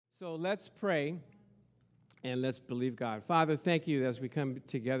So let's pray and let's believe God. Father, thank you as we come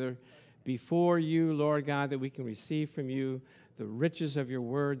together before you, Lord God, that we can receive from you the riches of your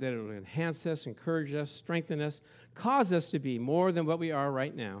word, that it will enhance us, encourage us, strengthen us, cause us to be more than what we are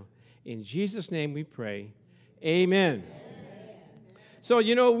right now. In Jesus' name we pray. Amen. So,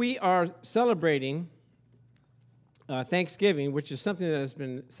 we are celebrating Thanksgiving, which is something that has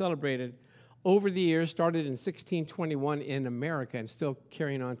been celebrated over the years, started in 1621 in America and still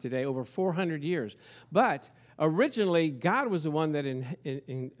carrying on today, over 400 years. But originally, God was the one that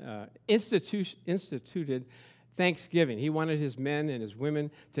instituted Thanksgiving. He wanted his men and his women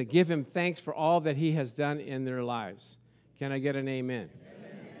to give him thanks for all that he has done in their lives. Can I get an amen?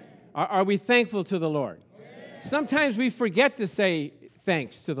 Are we thankful to the Lord? Amen. Sometimes we forget to say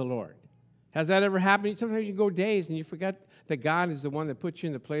thanks to the Lord. Has that ever happened? Sometimes you go days and you forget that God is the one that put you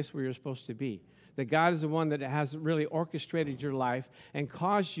in the place where you're supposed to be. That God is the one that has really orchestrated your life and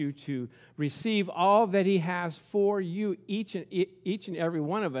caused you to receive all that he has for you, each and every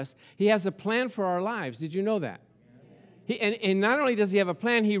one of us. He has a plan for our lives. Did you know that? And not only does he have a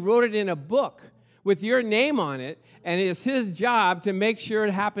plan, he wrote it in a book with your name on it, and it's his job to make sure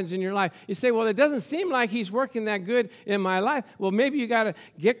it happens in your life. You say, well, it doesn't seem like he's working that good in my life. Well, maybe you got to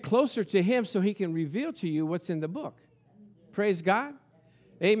get closer to him so he can reveal to you what's in the book. Praise God.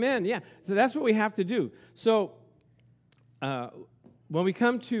 Amen. Yeah. So that's what we have to do. So when we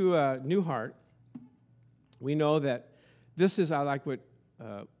come to New Heart, we know that this is, I like what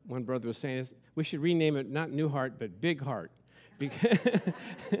one brother was saying, is we should rename it not New Heart, but Big Heart. Because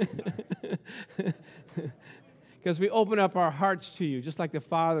we open up our hearts to you, just like the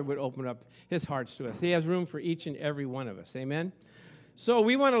Father would open up his hearts to us. He has room for each and every one of us. Amen? So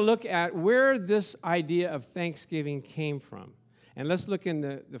we want to look at where this idea of Thanksgiving came from. And let's look in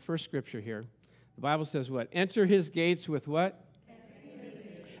the first scripture here. The Bible says what? Enter his gates with what?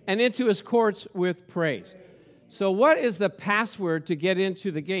 And into his courts with praise. So what is the password to get into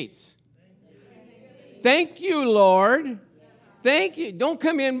the gates? Thank you, Lord. Thank you. Don't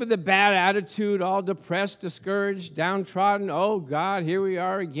come in with a bad attitude, all depressed, discouraged, downtrodden. Oh, God, here we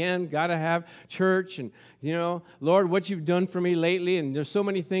are again. Got to have church. And, Lord, what you've done for me lately. And there's so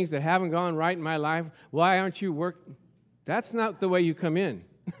many things that haven't gone right in my life. Why aren't you working? That's not the way you come in.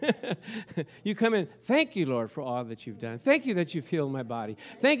 You come in, thank you, Lord, for all that you've done. Thank you that you've healed my body.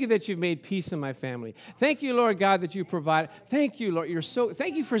 Thank you that you've made peace in my family. Thank you, Lord God, that you provide. Thank you, Lord.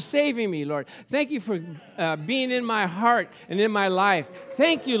 Thank you for saving me, Lord. Thank you for being in my heart and in my life.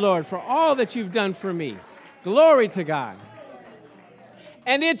 Thank you, Lord, for all that you've done for me. Glory to God.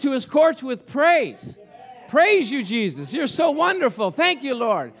 And into his courts with praise. Praise you, Jesus. You're so wonderful. Thank you,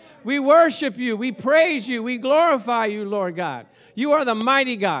 Lord. We worship you. We praise you. We glorify you, Lord God. You are the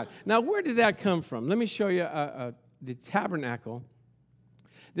mighty God. Now, where did that come from? Let me show you the tabernacle.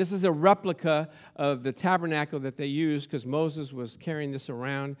 This is a replica of the tabernacle that they used because Moses was carrying this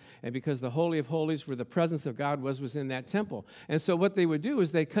around and because the Holy of Holies, where the presence of God was in that temple. And so what they would do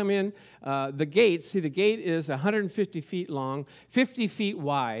is they'd come in the gate. See, the gate is 150 feet long, 50 feet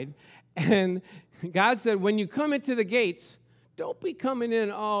wide. And God said, when you come into the gates, don't be coming in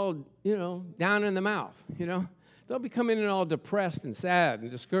all, down in the mouth, Don't be coming in all depressed and sad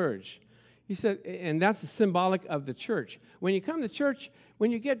and discouraged. He said, and that's symbolic of the church. When you come to church, when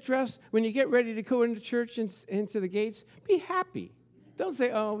you get dressed, when you get ready to go into church and into the gates, be happy. Don't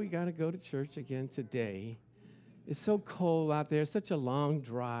say, oh, we got to go to church again today. It's so cold out there. It's such a long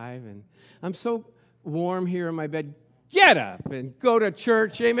drive, and I'm so warm here in my bed. Get up and go to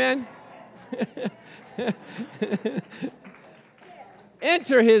church. Amen?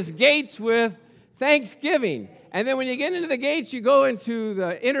 Enter his gates with thanksgiving. And then when you get into the gates, you go into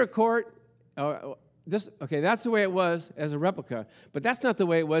the inner court. That's the way it was as a replica, but that's not the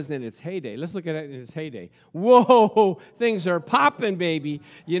way it was in its heyday. Let's look at it in its heyday. Whoa, things are popping, baby.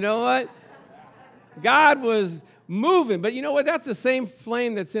 You know what? God was moving, but you know what? That's the same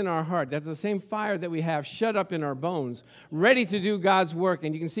flame that's in our heart. That's the same fire that we have shut up in our bones, ready to do God's work.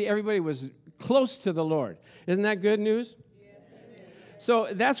 And you can see everybody was close to the Lord. Isn't that good news? So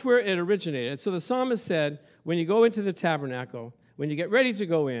that's where it originated. So the psalmist said, when you go into the tabernacle, when you get ready to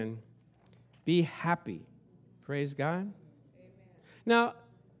go in, be happy. Praise God. Amen. Now,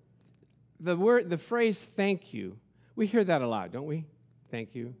 the phrase thank you, we hear that a lot, don't we?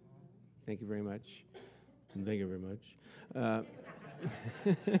 Thank you. Thank you very much. Thank you very much.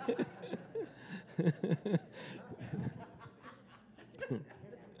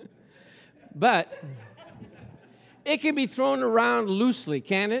 But it can be thrown around loosely,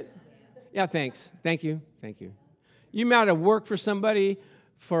 can it? Yeah, thanks. Thank you. Thank you. You might have worked for somebody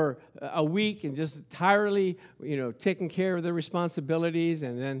for a week and just entirely, taking care of their responsibilities,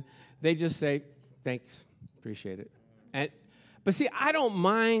 and then they just say, thanks, appreciate it. But see, I don't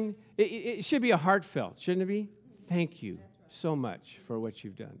mind. It should be a heartfelt, shouldn't it be? Thank you so much for what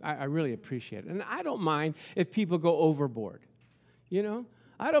you've done. I really appreciate it. And I don't mind if people go overboard,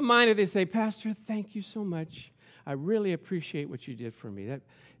 I don't mind if they say, Pastor, thank you so much. I really appreciate what you did for me.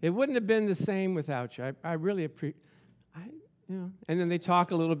 It wouldn't have been the same without you. I really appreciate. And then they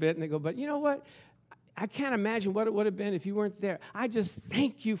talk a little bit and they go, but you know what? I can't imagine what it would have been if you weren't there. I just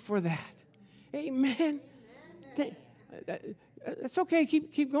thank you for that. Amen. It's okay.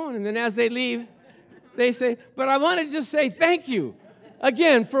 Keep going. And then as they leave, they say, but I want to just say thank you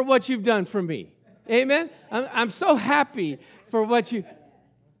again for what you've done for me. Amen. I'm so happy for what you.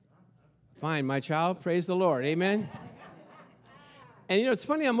 Fine, my child. Praise the Lord. Amen. And it's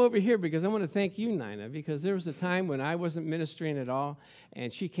funny, I'm over here because I want to thank you, Nina, because there was a time when I wasn't ministering at all,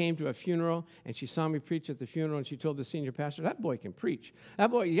 and she came to a funeral, and she saw me preach at the funeral, and she told the senior pastor, that boy can preach.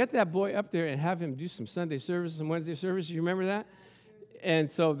 That boy, you get that boy up there and have him do some Sunday services and Wednesday services. You remember that? And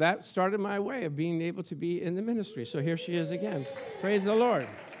so that started my way of being able to be in the ministry. So here she is again. Praise the Lord.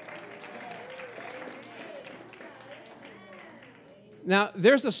 Now,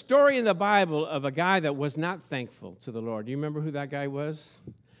 there's a story in the Bible of a guy that was not thankful to the Lord. Do you remember who that guy was?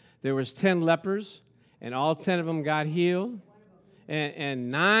 There was 10 lepers, and all 10 of them got healed, and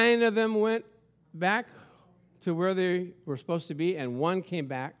 9 of them went back to where they were supposed to be, and 1 came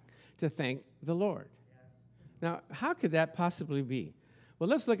back to thank the Lord. Now, how could that possibly be? Well,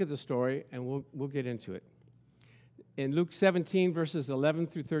 let's look at the story, and we'll get into it. In Luke 17, verses 11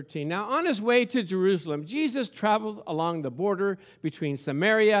 through 13. Now, on his way to Jerusalem, Jesus traveled along the border between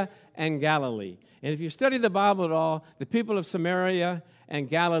Samaria and Galilee. And if you study the Bible at all, the people of Samaria and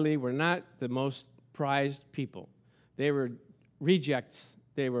Galilee were not the most prized people. They were rejects.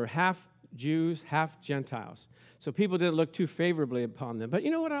 They were half Jews, half Gentiles. So people didn't look too favorably upon them. But you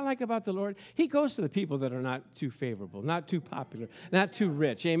know what I like about the Lord? He goes to the people that are not too favorable, not too popular, not too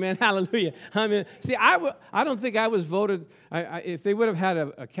rich. Amen. Hallelujah. I mean, see, I don't think I was voted. If they would have had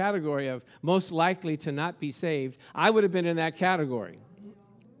a category of most likely to not be saved, I would have been in that category.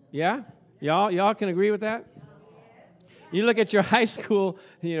 Yeah? Y'all can agree with that? You look at your high school,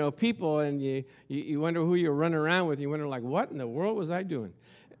 people, and you wonder who you're running around with. You wonder, like, what in the world was I doing?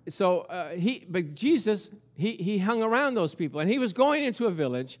 So but Jesus, he hung around those people, and he was going into a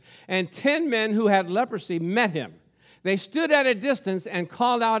village, and 10 men who had leprosy met him. They stood at a distance and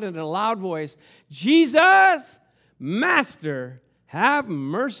called out in a loud voice, Jesus, Master, have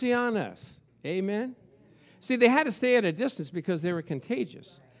mercy on us. Amen. See, they had to stay at a distance because they were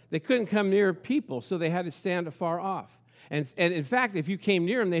contagious. They couldn't come near people, so they had to stand afar off. And in fact, if you came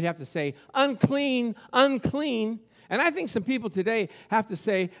near them, they'd have to say, unclean, unclean. And I think some people today have to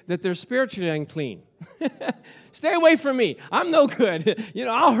say that they're spiritually unclean. Stay away from me. I'm no good.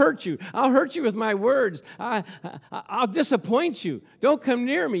 I'll hurt you. I'll hurt you with my words. I'll disappoint you. Don't come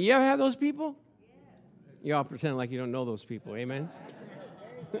near me. You ever have those people? You all pretend like you don't know those people. Amen?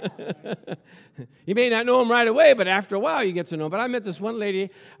 You may not know them right away, but after a while you get to know them. But I met this one lady.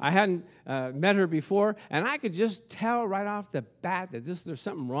 I hadn't met her before, and I could just tell right off the bat that there's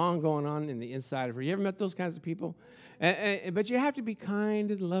something wrong going on in the inside of her. You ever met those kinds of people? But you have to be kind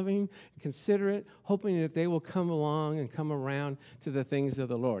and loving, considerate, hoping that they will come along and come around to the things of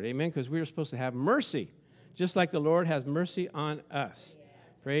the Lord. Amen? Because we are supposed to have mercy, just like the Lord has mercy on us.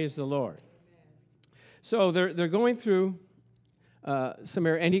 Praise the Lord. So they're going through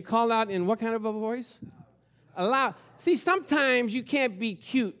Samaria, and he called out in what kind of a voice? Loud. See, sometimes you can't be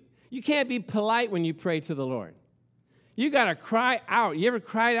cute. You can't be polite when you pray to the Lord. You got to cry out. You ever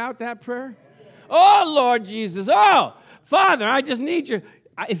cried out that prayer? Oh, Lord Jesus. Oh, Father, I just need you.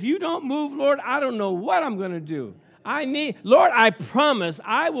 If you don't move, Lord, I don't know what I'm going to do. Lord, I promise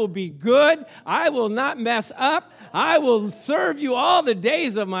I will be good. I will not mess up. I will serve you all the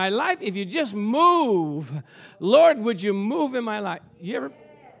days of my life. If you just move, Lord, would you move in my life? You ever?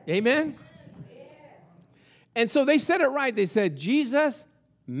 Amen? And so they said it right. They said, Jesus,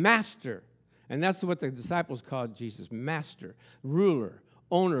 Master. And that's what the disciples called Jesus, Master, ruler,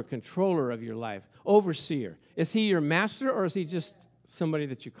 owner, controller of your life, overseer. Is he your master, or is he just somebody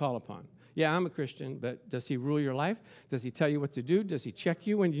that you call upon? Yeah, I'm a Christian, but does he rule your life? Does he tell you what to do? Does he check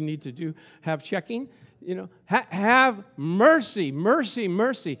you when you need to have checking? Have mercy, mercy,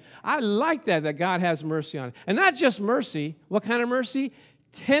 mercy. I like that God has mercy on it. And not just mercy. What kind of mercy?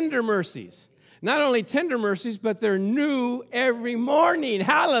 Tender mercies. Not only tender mercies, but they're new every morning.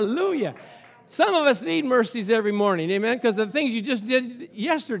 Hallelujah. Some of us need mercies every morning, amen, because of the things you just did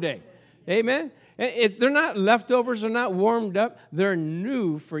yesterday, amen. They're not leftovers. They're not warmed up. They're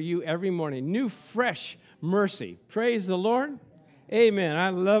new for you every morning. New, fresh mercy. Praise the Lord. Amen. I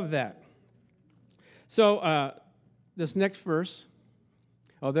love that. So this next verse.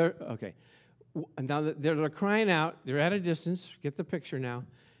 Oh, okay. Now they're crying out. They're at a distance. Get the picture now.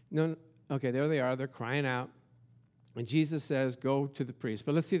 No, okay, there they are. They're crying out. And Jesus says, go to the priest.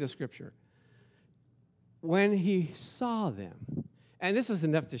 But let's see the scripture. When he saw them, and this is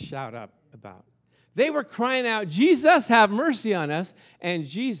enough to shout up about. They were crying out, Jesus, have mercy on us. And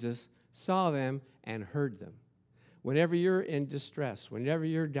Jesus saw them and heard them. Whenever you're in distress, whenever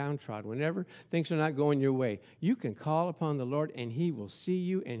you're downtrodden, whenever things are not going your way, you can call upon the Lord and he will see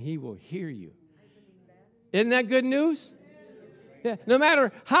you and he will hear you. Isn't that good news? Yeah. No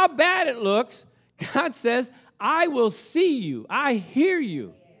matter how bad it looks, God says, I will see you. I hear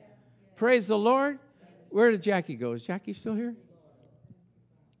you. Praise the Lord. Where did Jackie go? Is Jackie still here?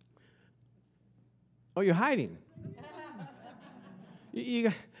 Oh, you're hiding.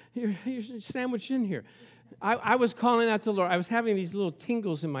 You're sandwiched in here. I was calling out to the Lord. I was having these little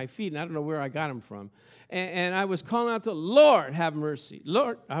tingles in my feet, and I don't know where I got them from. And I was calling out to Lord, have mercy.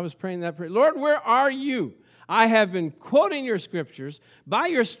 Lord, I was praying that prayer. Lord, where are you? I have been quoting your scriptures. By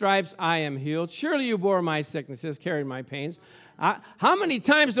your stripes I am healed. Surely you bore my sicknesses, carried my pains. How many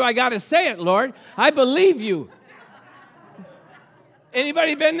times do I got to say it, Lord? I believe you.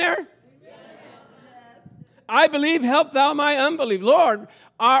 Anybody been there? I believe, help thou my unbelief. Lord,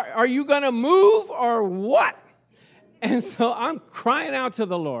 are you going to move or what? And so I'm crying out to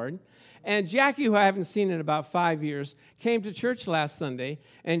the Lord. And Jackie, who I haven't seen in about 5 years, came to church last Sunday.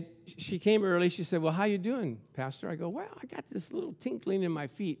 And she came early. She said, well, how you doing, Pastor? I go, well, I got this little tinkling in my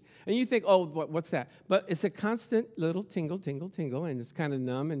feet. And you think, oh, what's that? But it's a constant little tingle, tingle, tingle. And it's kind of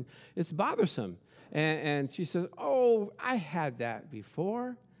numb. And it's bothersome. And she says, oh, I had that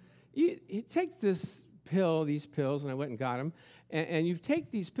before. You take these pills, and I went and got them, and you take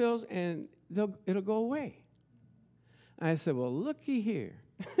these pills, and it'll go away. I said, well, looky here.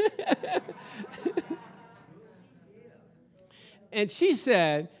 And she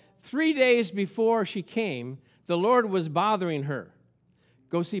said, 3 days before she came, the Lord was bothering her.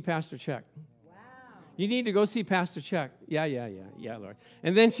 Go see Pastor Chuck. Wow. You need to go see Pastor Chuck. Yeah, Lord.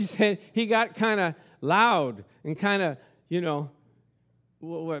 And then she said, he got kind of loud and kind of,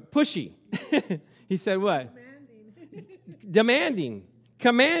 pushy. He said what? Demanding.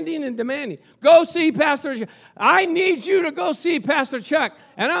 Commanding and demanding. Go see Pastor Chuck. I need you to go see Pastor Chuck.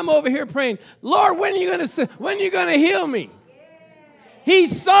 And I'm over here praying, Lord, when are you going to heal me? He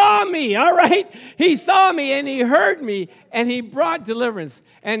saw me, all right? He saw me and he heard me and he brought deliverance.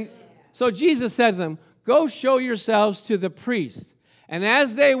 And so Jesus said to them, go show yourselves to the priest. And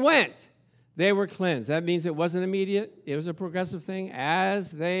as they went, they were cleansed. That means it wasn't immediate. It was a progressive thing. As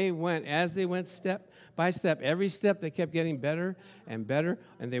they went step by step, every step they kept getting better and better,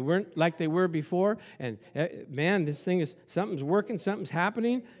 and they weren't like they were before. And man, this thing is, something's working, something's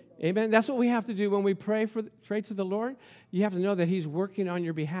happening. Amen. That's what we have to do when we pray to the Lord. You have to know that he's working on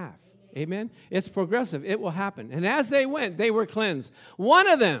your behalf. Amen. It's progressive. It will happen. And as they went, they were cleansed. One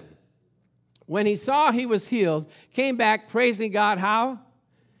of them, when he saw he was healed, came back praising God. How?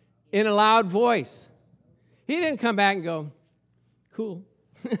 In a loud voice. He didn't come back and go, cool.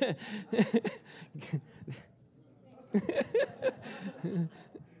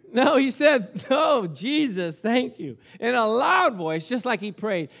 No, he said, oh, Jesus, thank you. In a loud voice, just like he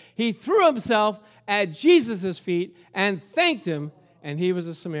prayed. He threw himself at Jesus' feet and thanked him, and he was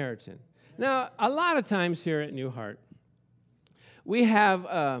a Samaritan. Now, a lot of times here at New Heart, we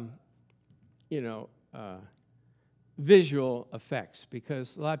have, visual effects,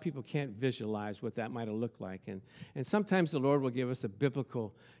 because a lot of people can't visualize what that might have looked like. And sometimes the Lord will give us a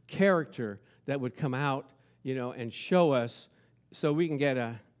biblical character that would come out, and show us so we can get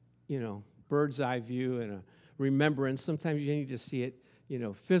a, bird's eye view and a remembrance. Sometimes you need to see it,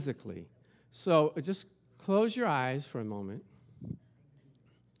 physically. So just close your eyes for a moment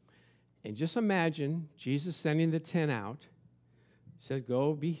and just imagine Jesus sending the 10 out. He said,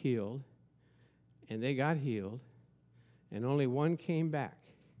 go be healed. And they got healed. And only one came back.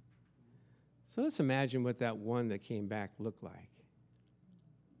 So let's imagine what that one that came back looked like.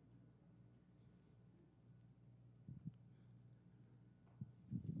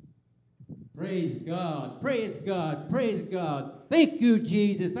 Praise God, praise God, praise God. Thank you,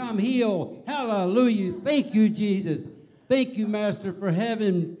 Jesus. I'm healed. Hallelujah. Thank you, Jesus. Thank you, Master, for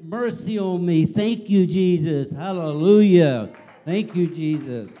having mercy on me. Thank you, Jesus. Hallelujah. Thank you,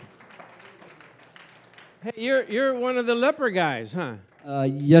 Jesus. Hey, you're one of the leper guys, huh?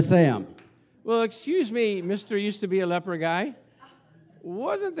 Yes, I am. Well, excuse me, Mr. used to be a leper guy.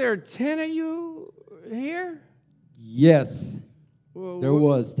 Wasn't there 10 of you here? Yes, Well, there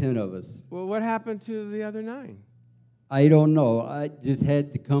was 10 of us. Well, what happened to the other 9? I don't know. I just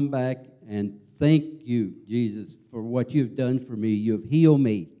had to come back and thank you, Jesus, for what you've done for me. You've healed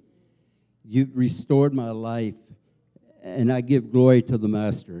me. You've restored my life. And I give glory to the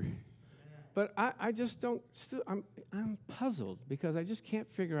Master. But I just don't, still, I'm puzzled because I just can't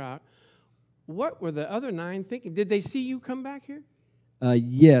figure out what were the other 9 thinking. Did they see you come back here?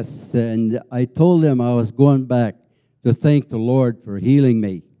 Yes, and I told them I was going back to thank the Lord for healing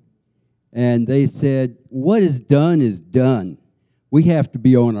me. And they said, what is done is done. We have to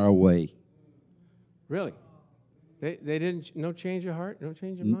be on our way. Really? They didn't, no change of heart, no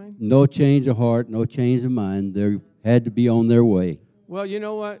change of mind? No change of heart, no change of mind. They had to be on their way. Well, you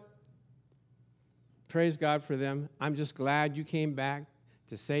know what? Praise God for them. I'm just glad you came back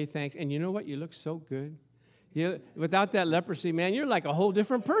to say thanks. And you know what? You look so good. Without that leprosy, man, you're like a whole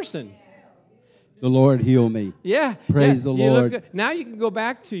different person. The Lord heal me. Yeah. Praise the Lord. Now you can go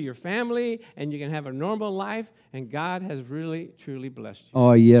back to your family and you can have a normal life, and God has really, truly blessed you.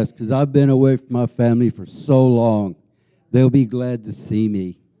 Oh, yes, because I've been away from my family for so long. They'll be glad to see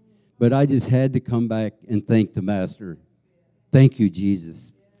me. But I just had to come back and thank the Master. Thank you,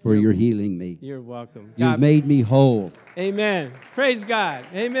 Jesus, for your healing me. You're welcome. You've made me whole. Amen. Praise God.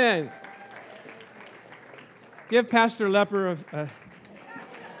 Amen. Give Pastor Leper a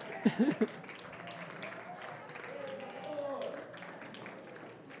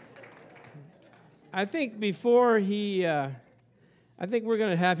I think before he, I think we're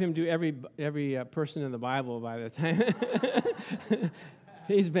going to have him do every person in the Bible by the time.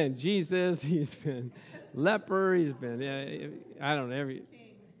 He's been Jesus. He's been leper. He's been, I don't know,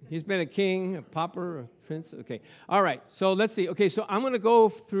 he's been a king, a pauper, a prince. Okay. All right. So let's see. Okay. So I'm going to go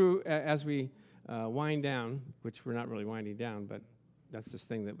through as we wind down, which we're not really winding down, but that's this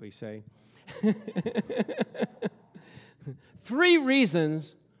thing that we say. 3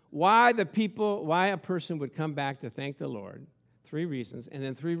 reasons why a person would come back to thank the Lord. 3 reasons. And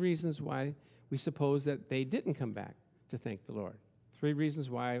then 3 reasons why we suppose that they didn't come back to thank the Lord. 3 reasons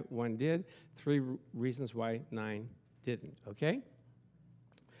why 1 did, 3 reasons why 9 didn't, okay?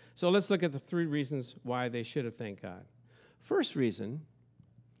 So let's look at the 3 reasons why they should have thanked God. First reason,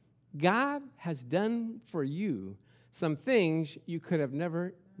 God has done for you some things you could have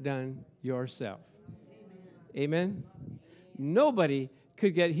never done yourself. Amen? Nobody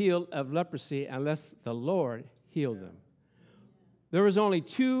could get healed of leprosy unless the Lord healed them. There was only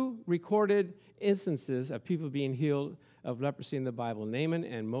 2 recorded instances of people being healed of leprosy in the Bible, Naaman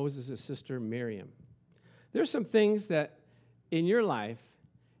and Moses' sister Miriam. There's some things that in your life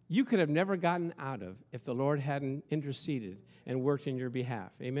you could have never gotten out of if the Lord hadn't interceded and worked in your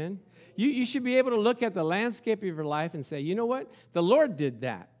behalf. Amen? You should be able to look at the landscape of your life and say, you know what? The Lord did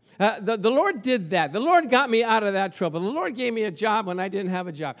that. The Lord did that. The Lord got me out of that trouble. The Lord gave me a job when I didn't have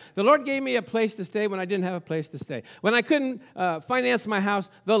a job. The Lord gave me a place to stay when I didn't have a place to stay. When I couldn't finance my house,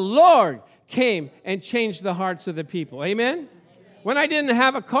 the Lord came and changed the hearts of the people. Amen? When I didn't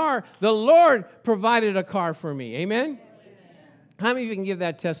have a car, the Lord provided a car for me. Amen? How many of you can give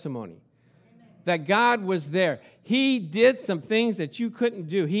that testimony? That God was there. He did some things that you couldn't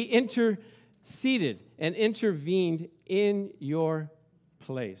do. He interceded and intervened in your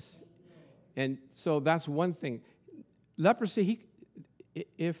place. And so that's one thing. Leprosy,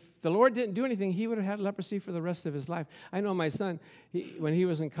 if the Lord didn't do anything, he would have had leprosy for the rest of his life. I know my son, when he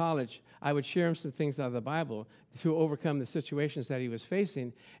was in college, I would share him some things out of the Bible to overcome the situations that he was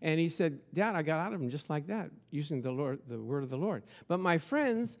facing. And he said, Dad, I got out of them just like that, using the word of the Lord. But my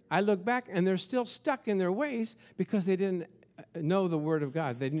friends, I look back, and they're still stuck in their ways because they didn't know the Word of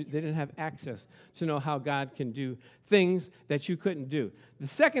God. They didn't have access to know how God can do things that you couldn't do. The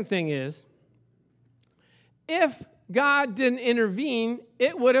second thing is, if God didn't intervene,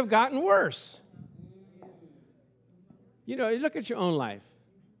 it would have gotten worse. You know, you look at your own life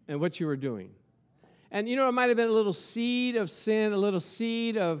and what you were doing. And, you know, it might have been a little seed of sin, a little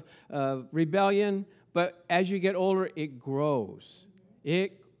seed of rebellion, but as you get older, it grows. You,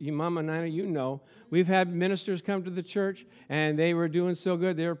 Mama Nina, you know, we've had ministers come to the church, and they were doing so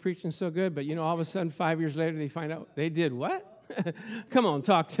good, they were preaching so good, but, you know, all of a sudden, 5 years later, they find out they did what? Come on,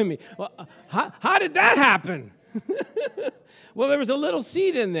 talk to me. Well, how did that happen? Well, there was a little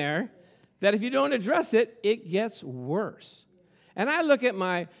seed in there that if you don't address it, it gets worse. And I look at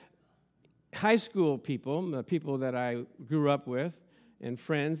my high school people, the people that I grew up with and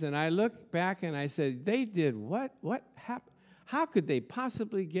friends, and I look back and I said, they did what? What happened? How could they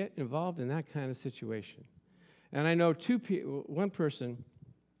possibly get involved in that kind of situation? And I know one person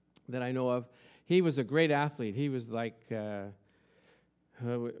that I know of, he was a great athlete. He was like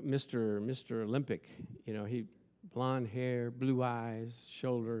Mr. Olympic. He blonde hair, blue eyes,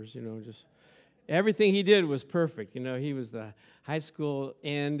 shoulders, just everything he did was perfect. He was the high school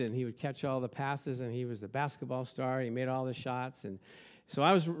end, and he would catch all the passes, and he was the basketball star. He made all the shots, and so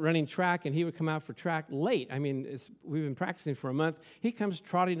I was running track, and he would come out for track late. I mean, we've been practicing for a month. He comes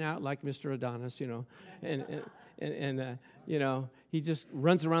trotting out like Mr. Adonis, and he just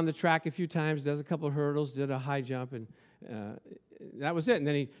runs around the track a few times, does a couple of hurdles, did a high jump, and that was it. And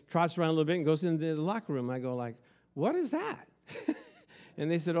then he trots around a little bit and goes into the locker room. I go like, what is that? And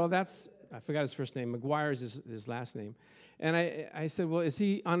they said, I forgot his first name. McGuire is his last name. And I said, well, is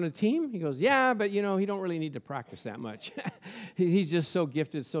he on the team? He goes, yeah, but, he don't really need to practice that much. He's just so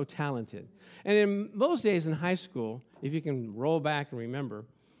gifted, so talented. And in those days in high school, if you can roll back and remember,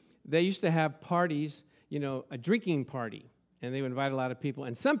 they used to have parties, a drinking party. And they would invite a lot of people.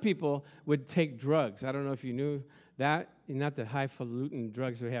 And some people would take drugs. I don't know if you knew that. Not the highfalutin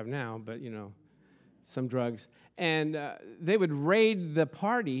drugs we have now, but, some drugs. And they would raid the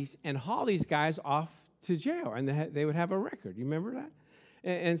parties and haul these guys off to jail, and they would have a record. You remember that?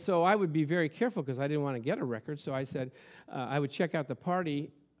 And so I would be very careful because I didn't want to get a record. So I said I would check out the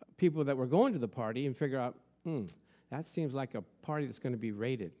party, people that were going to the party, and figure out, that seems like a party that's going to be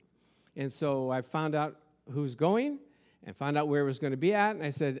raided. And so I found out who's going and found out where it was going to be at, and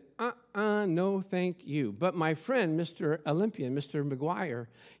I said, no, thank you. But my friend, Mr. Olympian, Mr. McGuire,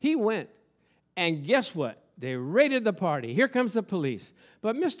 he went, and guess what? They raided the party. Here comes the police.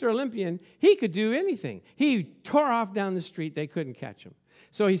 But Mr. Olympian, he could do anything. He tore off down the street. They couldn't catch him.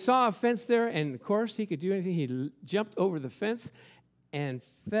 So he saw a fence there, and of course, he could do anything. He jumped over the fence and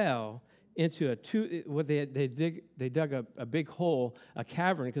fell into they dug a big hole, a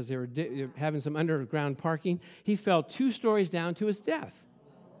cavern, because they were having some underground parking. He fell 2 stories down to his death.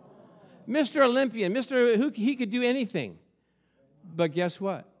 Mr. Olympian, he could do anything. But guess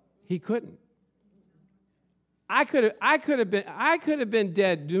what? He couldn't. I could have been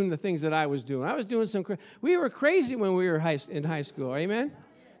dead doing the things that I was doing. I was doing we were crazy when we were in high school. Amen.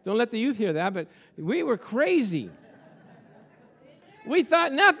 Don't let the youth hear that, but we were crazy. We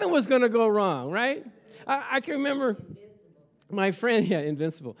thought nothing was going to go wrong, right? I can remember my friend,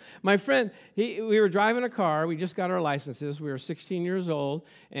 invincible. My friend, we were driving a car. We just got our licenses. We were 16 years old,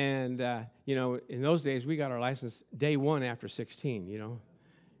 and in those days we got our license day 1 after 16.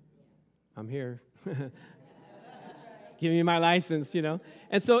 I'm here. Give me my license,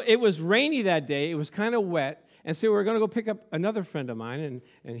 And so it was rainy that day. It was kind of wet. And so we were going to go pick up another friend of mine.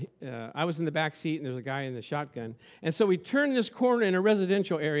 And I was in the back seat, and there was a guy in the shotgun. And so we turned this corner in a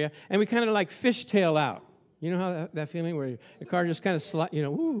residential area, and we kind of like fishtail out. You know how that feeling where the car just kind of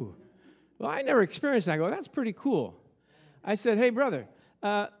ooh. Well, I never experienced that. I go, that's pretty cool. I said, hey, brother,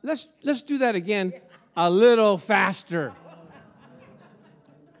 let's do that again a little faster.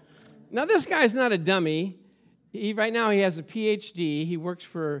 Now, this guy's not a dummy. Right now he has a PhD.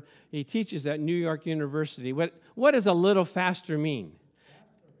 He teaches at New York University. What does a little faster mean?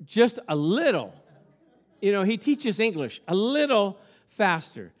 Just a little. He teaches English. A little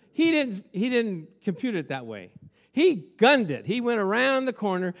faster. He didn't compute it that way. He gunned it. He went around the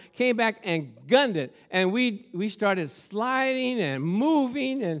corner, came back and gunned it. And we started sliding and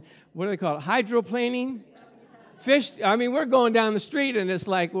moving and what do they call it? Hydroplaning? We're going down the street and it's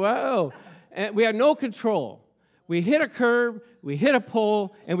like, whoa. And we had no control. We hit a curb, we hit a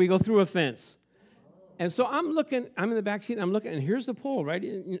pole, and we go through a fence. And so I'm in the back seat, and I'm looking, and here's the pole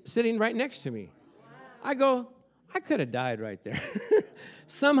sitting right next to me. I go, I could have died right there.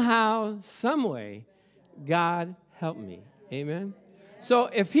 Somehow, some way, God helped me. Amen? So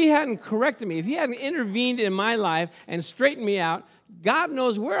if he hadn't corrected me, if he hadn't intervened in my life and straightened me out, God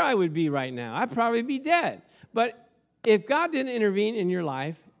knows where I would be right now. I'd probably be dead. But if God didn't intervene in your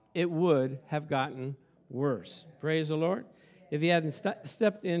life, it would have gotten worse. Praise the Lord. If he hadn't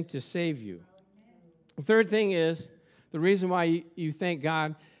stepped in to save you. The third thing is the reason why you thank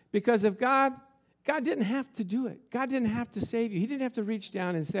God, because if God didn't have to do it. God didn't have to save you. He didn't have to reach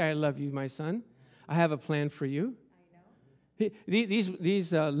down and say, I love you, my son. I have a plan for you.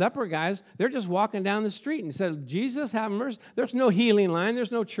 These leper guys, they're just walking down the street and said, Jesus, have mercy. There's no healing line.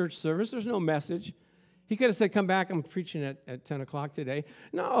 There's no church service. There's no message. He could have said, come back. I'm preaching at 10 o'clock today.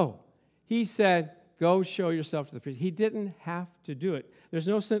 No. He said, go show yourself to the priest. He didn't have to do it. There's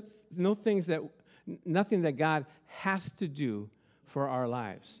nothing that God has to do for our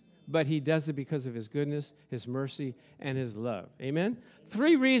lives. But he does it because of his goodness, his mercy, and his love. Amen?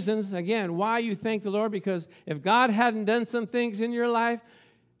 3 reasons, again, why you thank the Lord. Because if God hadn't done some things in your life,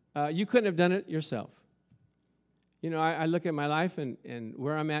 you couldn't have done it yourself. I look at my life and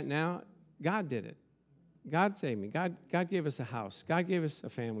where I'm at now, God did it. God saved me. God gave us a house. God gave us a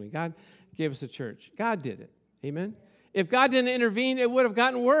family. God gave us a church. God did it. Amen? If God didn't intervene, it would have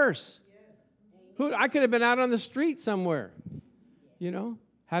gotten worse. I could have been out on the street somewhere,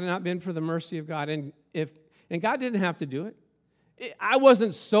 had it not been for the mercy of God. And God didn't have to do it. I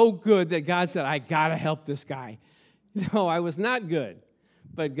wasn't so good that God said, I got to help this guy. No, I was not good,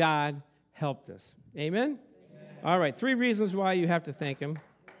 but God helped us. Amen? All right, 3 reasons why you have to thank him.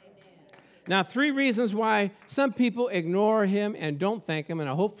 Now, 3 reasons why some people ignore him and don't thank him, and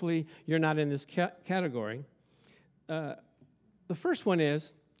hopefully you're not in this category. The first one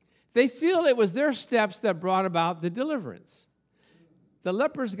is, they feel it was their steps that brought about the deliverance. The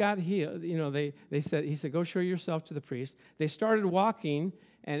lepers got healed. He said, go show yourself to the priest. They started walking,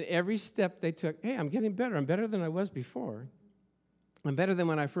 and every step they took, hey, I'm getting better. I'm better than I was before. I'm better than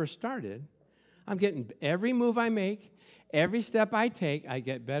when I first started. I'm getting every move I make, every step I take, I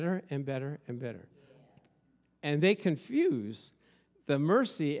get better and better and better. And they confuse the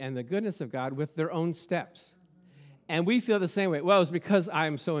mercy and the goodness of God with their own steps. And we feel the same way. Well, it's because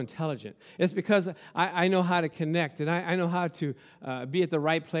I'm so intelligent. It's because I know how to connect, and I know how to be at the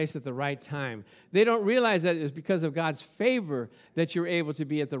right place at the right time. They don't realize that it's because of God's favor that you're able to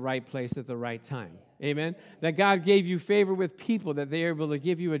be at the right place at the right time. Amen? That God gave you favor with people, that they are able to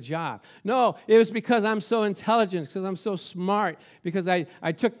give you a job. No, it was because I'm so intelligent, because I'm so smart, because I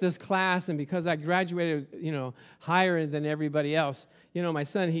took this class, and because I graduated, higher than everybody else. My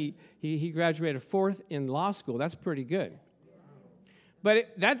son, he graduated 4th in law school. That's pretty good.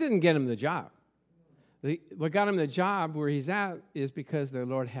 But that didn't get him the job. What got him the job where he's at is because the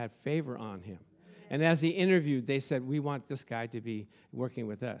Lord had favor on him. And as he interviewed, they said, we want this guy to be working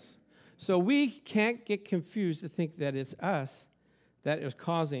with us. So we can't get confused to think that it's us that is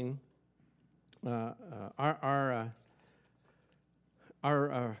causing our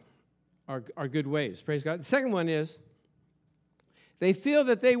good ways. Praise God. The second one is, they feel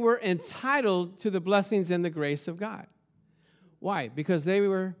that they were entitled to the blessings and the grace of God. Why? Because they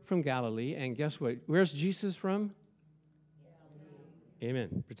were from Galilee, and guess what? Where's Jesus from? Galilee.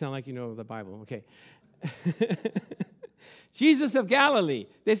 Amen. Pretend like you know the Bible. Okay. Jesus of Galilee.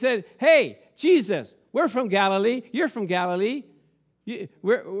 They said, hey, Jesus, we're from Galilee. You're from Galilee.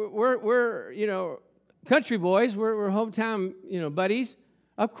 We're country boys. We're hometown, buddies.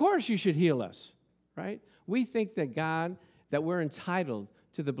 Of course you should heal us, right? We think that we're entitled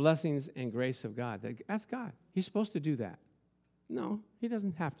to the blessings and grace of God. That's God. He's supposed to do that. No, he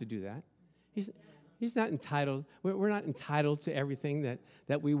doesn't have to do that. He's not entitled. We're not entitled to everything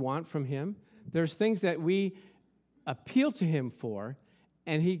that we want from him. There's things that we appeal to him for,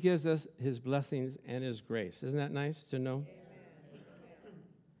 and he gives us his blessings and his grace. Isn't that nice to know?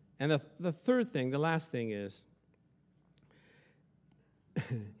 And the third thing, the last thing is,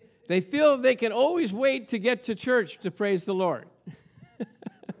 they feel they can always wait to get to church to praise the Lord.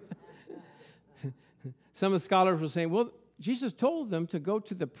 Some of the scholars were saying, well, Jesus told them to go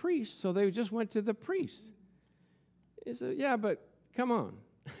to the priest, so they just went to the priest. He said, yeah, but come on.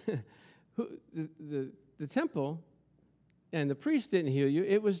 The temple and the priest didn't heal you.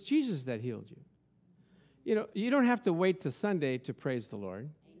 It was Jesus that healed you. You don't have to wait to Sunday to praise the Lord.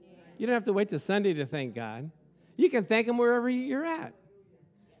 Amen. You don't have to wait to Sunday to thank God. You can thank him wherever you're at.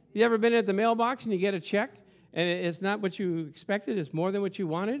 You ever been at the mailbox and you get a check and it's not what you expected, it's more than what you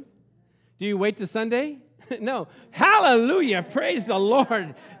wanted? Do you wait to Sunday? No. Hallelujah. Praise the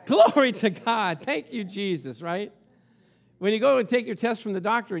Lord. Glory to God. Thank you, Jesus, right? When you go and take your test from the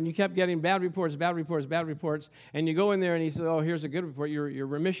doctor and you kept getting bad reports, and you go in there and he says, oh, here's a good report. You're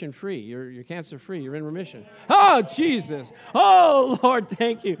remission-free. You're cancer-free. You're in remission. Oh, Jesus. Oh, Lord,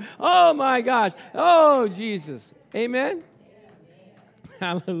 thank you. Oh, my gosh. Oh, Jesus. Amen?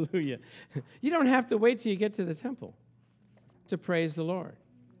 Hallelujah. You don't have to wait till you get to the temple to praise the Lord.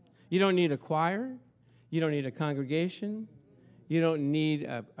 You don't need a choir. You don't need a congregation. You don't need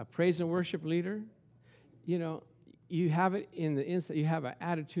a praise and worship leader. You have it in the inside. You have an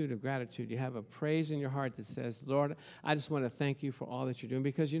attitude of gratitude. You have a praise in your heart that says, Lord, I just want to thank you for all that you're doing.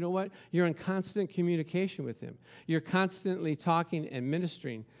 Because you know what? You're in constant communication with him. You're constantly talking and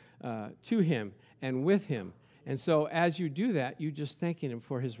ministering to him and with him. And so as you do that, you're just thanking him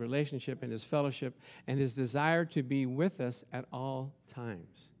for his relationship and his fellowship and his desire to be with us at all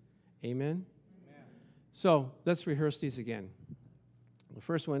times. Amen? Amen. So let's rehearse these again. The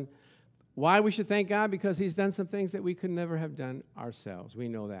first one, why we should thank God? Because he's done some things that we could never have done ourselves. We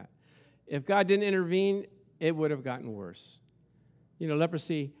know that. If God didn't intervene, it would have gotten worse.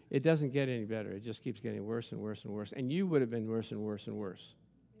 Leprosy, it doesn't get any better. It just keeps getting worse and worse and worse. And you would have been worse and worse and worse.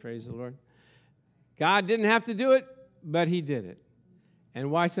 Praise the Lord. God didn't have to do it, but he did it. And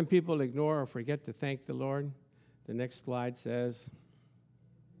why some people ignore or forget to thank the Lord? The next slide says,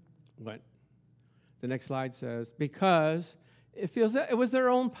 what? The next slide says, because it feels that it was their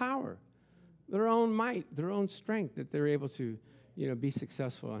own power, their own might, their own strength that they're able to, be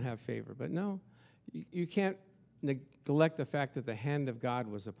successful and have favor. But no, you can't neglect the fact that the hand of God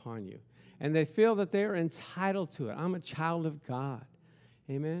was upon you. And they feel that they are entitled to it. I'm a child of God.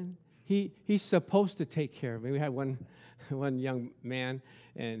 Amen? He's supposed to take care of me. We had one young man,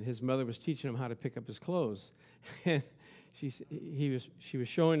 and his mother was teaching him how to pick up his clothes. And she was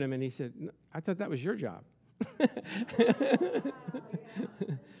showing him, and he said, I thought that was your job.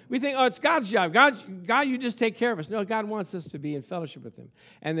 We think, it's God's job. God, you just take care of us. No, God wants us to be in fellowship with him.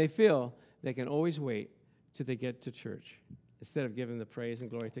 And they feel they can always wait till they get to church instead of giving the praise and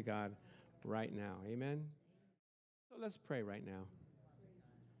glory to God right now. Amen? So let's pray right now.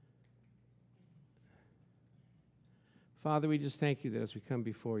 Father, we just thank you that as we come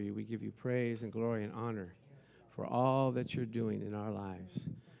before you, we give you praise and glory and honor for all that you're doing in our lives.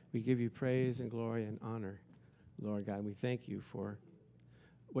 We give you praise and glory and honor, Lord God. We thank you for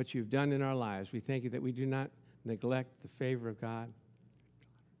what you've done in our lives. We thank you that we do not neglect the favor of God,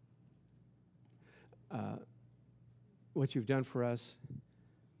 what you've done for us.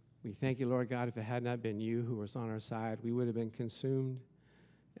 We thank you, Lord God, if it had not been you who was on our side, we would have been consumed.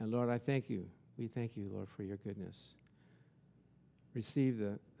 And Lord, I thank you. We thank you, Lord, for your goodness. Receive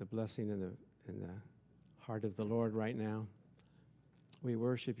the blessing in the heart of the Lord right now. We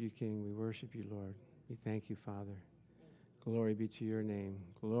worship you, King. We worship you, Lord. We thank you, Father. Glory be to your name.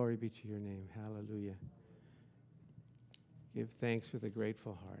 Glory be to your name. Hallelujah. Give thanks with a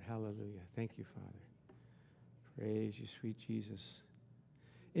grateful heart. Hallelujah. Thank you, Father. Praise you, sweet Jesus.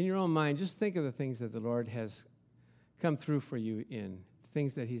 In your own mind, just think of the things that the Lord has come through for you in,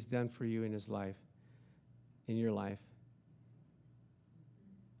 things that he's done for you in his life, in your life.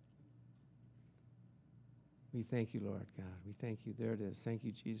 We thank you, Lord God. We thank you. There it is. Thank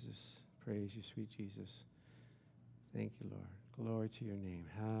you, Jesus. Praise you, sweet Jesus. Thank you, Lord. Glory to your name.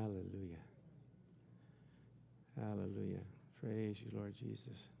 Hallelujah. Hallelujah. Praise you, Lord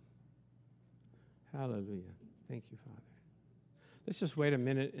Jesus. Hallelujah. Thank you, Father. Let's just wait a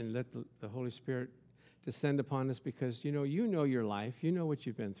minute and let the Holy Spirit descend upon us, because you know your life. You know what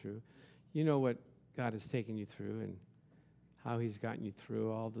you've been through. You know what God has taken you through and how he's gotten you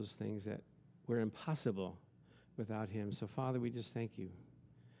through all those things that were impossible without him. So, Father, we just thank you.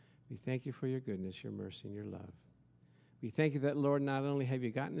 We thank you for your goodness, your mercy, and your love. We thank you that, Lord, not only have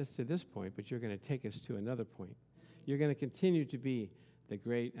you gotten us to this point, but you're going to take us to another point. You're going to continue to be the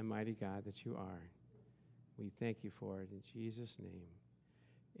great and mighty God that you are. We thank you for it in Jesus' name.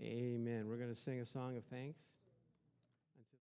 Amen. We're going to sing a song of thanks.